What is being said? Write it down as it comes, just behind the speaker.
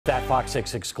That Fox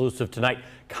 6 exclusive tonight,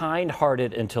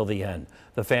 kind-hearted until the end.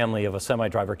 The family of a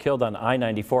semi-driver killed on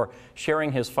I-94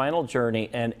 sharing his final journey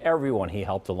and everyone he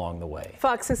helped along the way.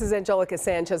 Fox 6's Angelica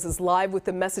Sanchez is live with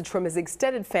the message from his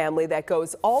extended family that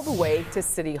goes all the way to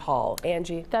City Hall.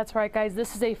 Angie. That's right, guys.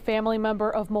 This is a family member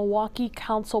of Milwaukee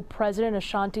Council President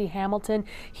Alderman Hamilton.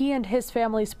 He and his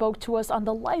family spoke to us on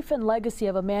the life and legacy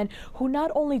of a man who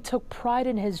not only took pride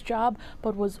in his job,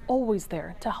 but was always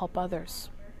there to help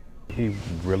others. He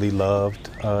really loved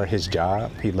his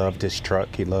job. He loved his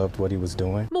truck. He loved what he was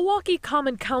doing. Milwaukee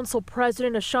Common Council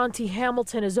President Alderman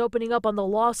Hamilton is opening up on the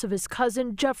loss of his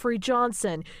cousin, Jeffrey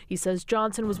Johnson. He says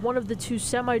Johnson was one of the two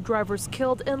semi-drivers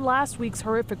killed in last week's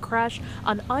horrific crash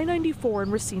on I-94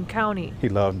 in Racine County. He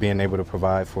loved being able to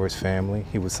provide for his family.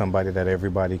 He was somebody that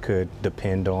everybody could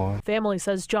depend on. Family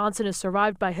says Johnson is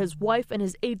survived by his wife and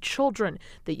his 8 children,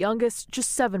 the youngest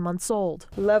just 7 months old.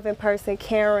 Loving person,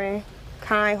 caring,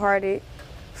 kind-hearted,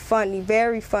 funny,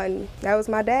 very funny. That was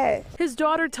my dad. His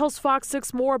daughter tells Fox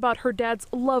 6 more about her dad's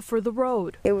love for the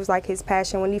road. It was like his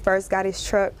passion. When he first got his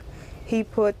truck, he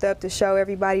pulled up to show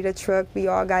everybody the truck. We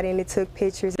all got in and took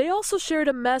pictures. They also shared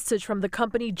a message from the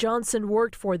company Johnson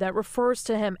worked for that refers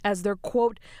to him as their,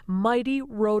 quote, mighty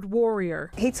road warrior.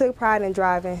 He took pride in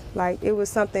driving. Like, it was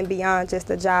something beyond just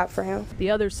a job for him. The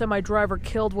other semi-driver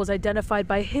killed was identified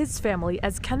by his family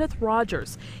as Kenneth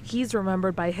Rogers. He's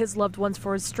remembered by his loved ones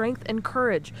for his strength and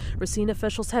courage. Racine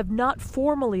officials have not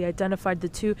formally identified the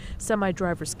 2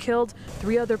 semi-drivers killed.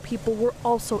 3 other people were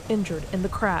also injured in the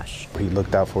crash. He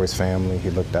looked out for his family.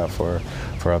 He looked out for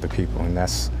other people, and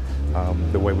that's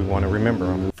the way we want to remember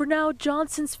him. For now,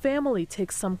 Johnson's family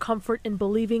takes some comfort in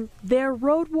believing their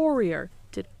road warrior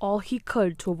did all he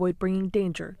could to avoid bringing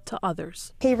danger to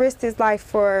others. He risked his life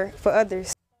for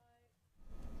others.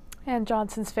 And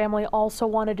Johnson's family also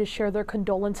wanted to share their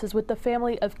condolences with the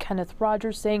family of Kenneth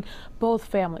Rogers, saying both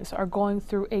families are going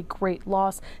through a great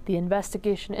loss. The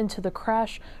investigation into the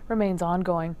crash remains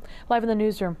ongoing. Live in the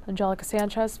newsroom, Angelica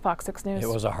Sanchez, Fox 6 News. It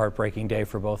was a heartbreaking day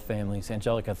for both families.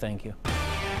 Angelica, thank you.